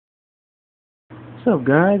What's up,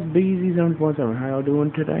 guys? BZ747. How y'all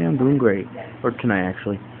doing today? I'm doing great. Or tonight,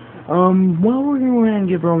 actually. Well, we're gonna go ahead and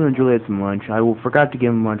give Roman and Juliet some lunch. Forgot to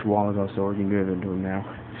give them lunch a while ago, so we're gonna give it to them now.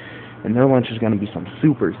 And their lunch is gonna be some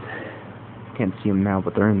supers. Can't see them now,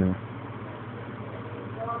 but they're in there.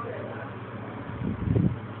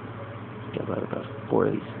 Got about 4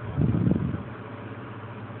 of these.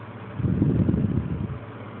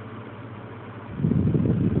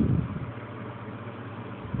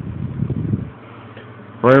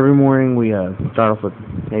 For every morning, we start off with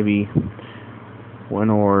maybe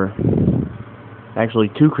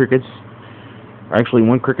actually 2 crickets, or actually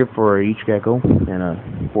 1 cricket for each gecko,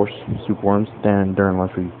 and 4 soup worms. Then during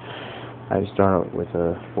lunch, I start out with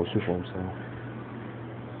 4 soup worms. So.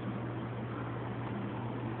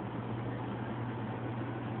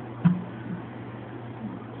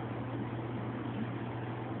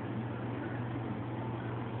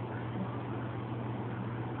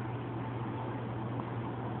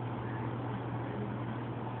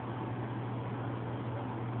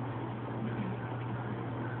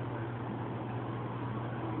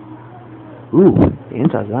 Ooh, the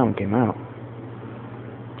inside of that one came out.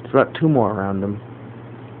 There's about 2 more around them.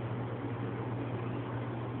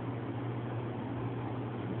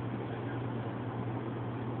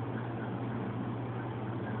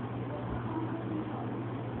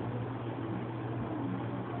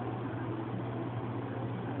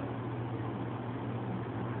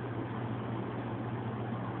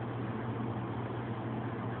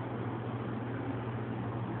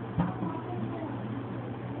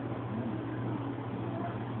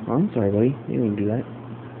 Oh, I'm sorry, buddy. You didn't do that.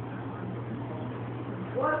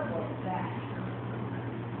 What was that?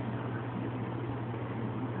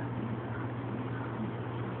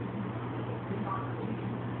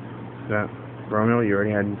 Is that Romeo? You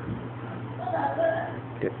already had.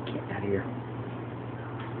 Get out of here.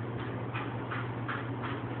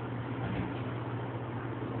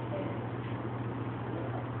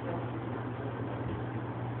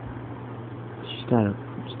 She's kind of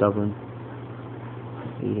stubborn.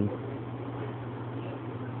 Eating.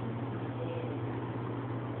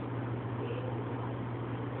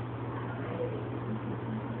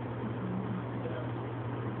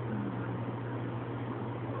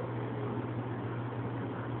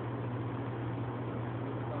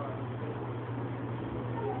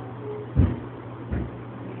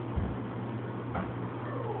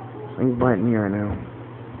 He's biting me right now.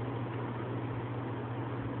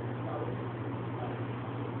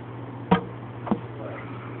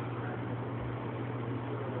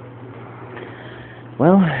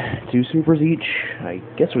 Well, 2 supers each. I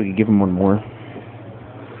guess we could give them 1 more.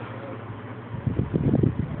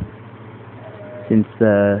 Since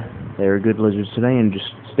they were good lizards today and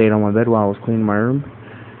just stayed on my bed while I was cleaning my room.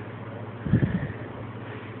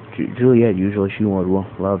 Juliet, usually she would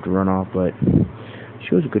love to run off, but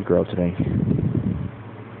she was a good girl today.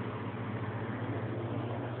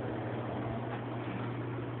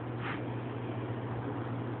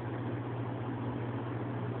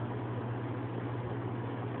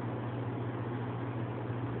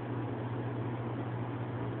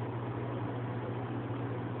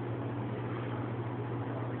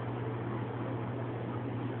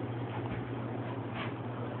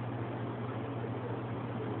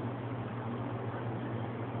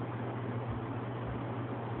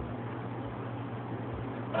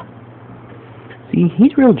 See,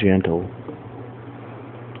 he's real gentle.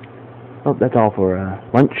 Oh, that's all for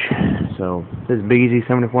lunch. So, this is Big Easy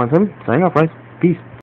 747 signing off, guys. Peace.